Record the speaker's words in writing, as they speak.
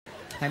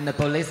Then the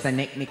bullies, they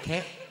nicked me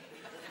kit.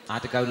 I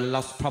had to go to the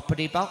lost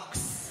property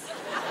box.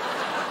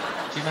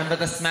 Do you remember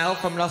the smell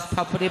from lost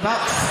property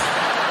box?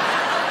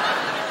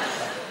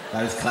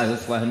 Those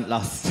clothes weren't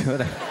lost, were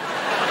they?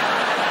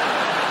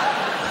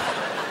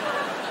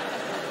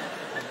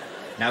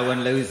 No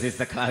one loses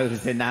the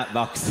clothes in that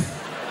box.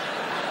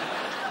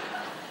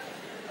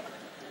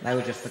 They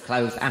were just the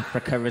clothes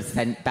Africa has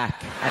sent back,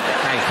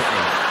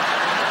 basically.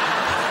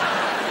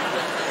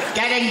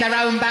 Getting their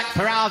own back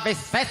for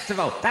Harvest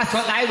Festival. That's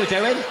what they were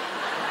doing.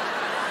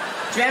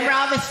 Do you remember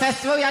Harvest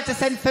Festival? You had to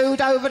send food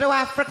over to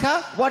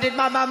Africa. What did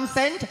my mum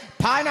send?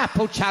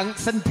 Pineapple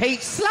chunks and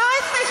peach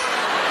slices.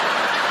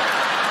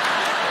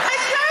 They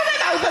throw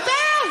it over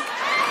there.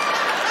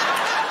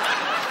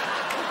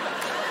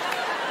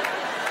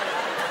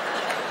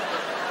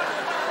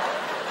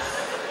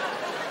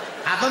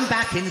 Have them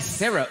back in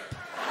syrup.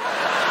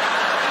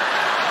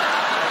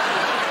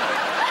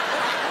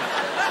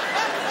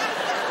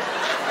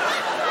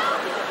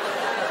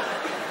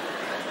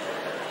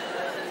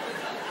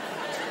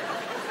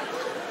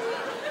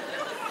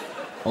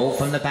 All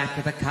from the back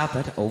of the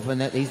cupboard, all from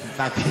these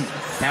fucking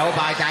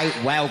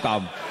sell-by-date, well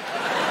gone.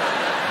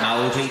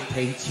 Mouldy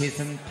peaches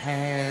and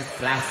pears,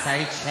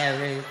 glacé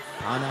cherries,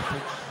 pineapple.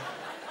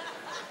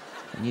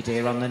 And you'd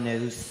hear on the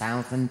news,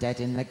 1,000 dead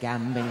in the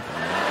gambling.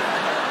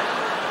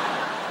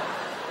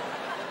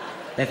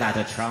 They've had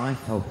a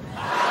trifle.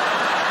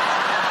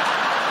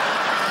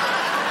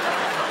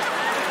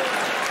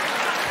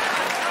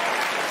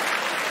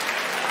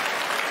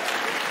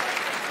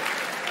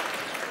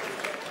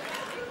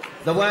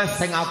 The worst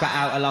thing I got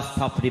out of Lost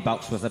Property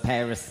Box was a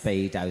pair of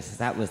Speedos.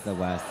 That was the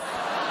worst.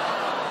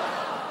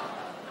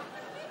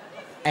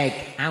 Egg.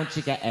 How'd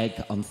you get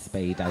egg on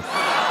Speedos?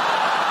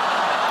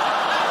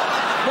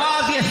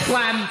 What have you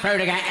swam through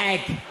to get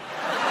egg?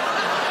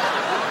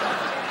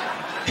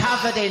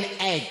 Covered in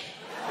egg.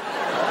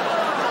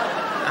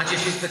 I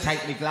just used to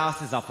take my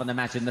glasses off and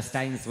imagine the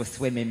stains were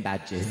swimming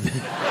badges.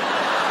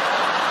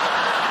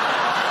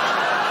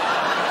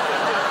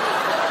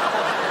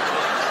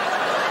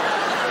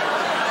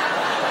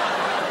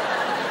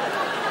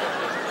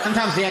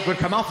 Sometimes the egg would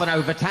come off and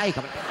overtake.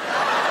 If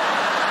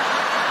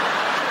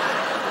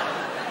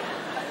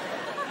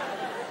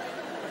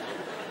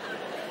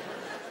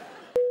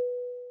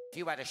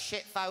you had a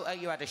shit photo,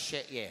 you had a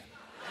shit year.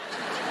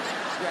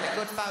 If you had a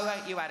good photo,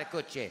 you had a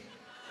good year.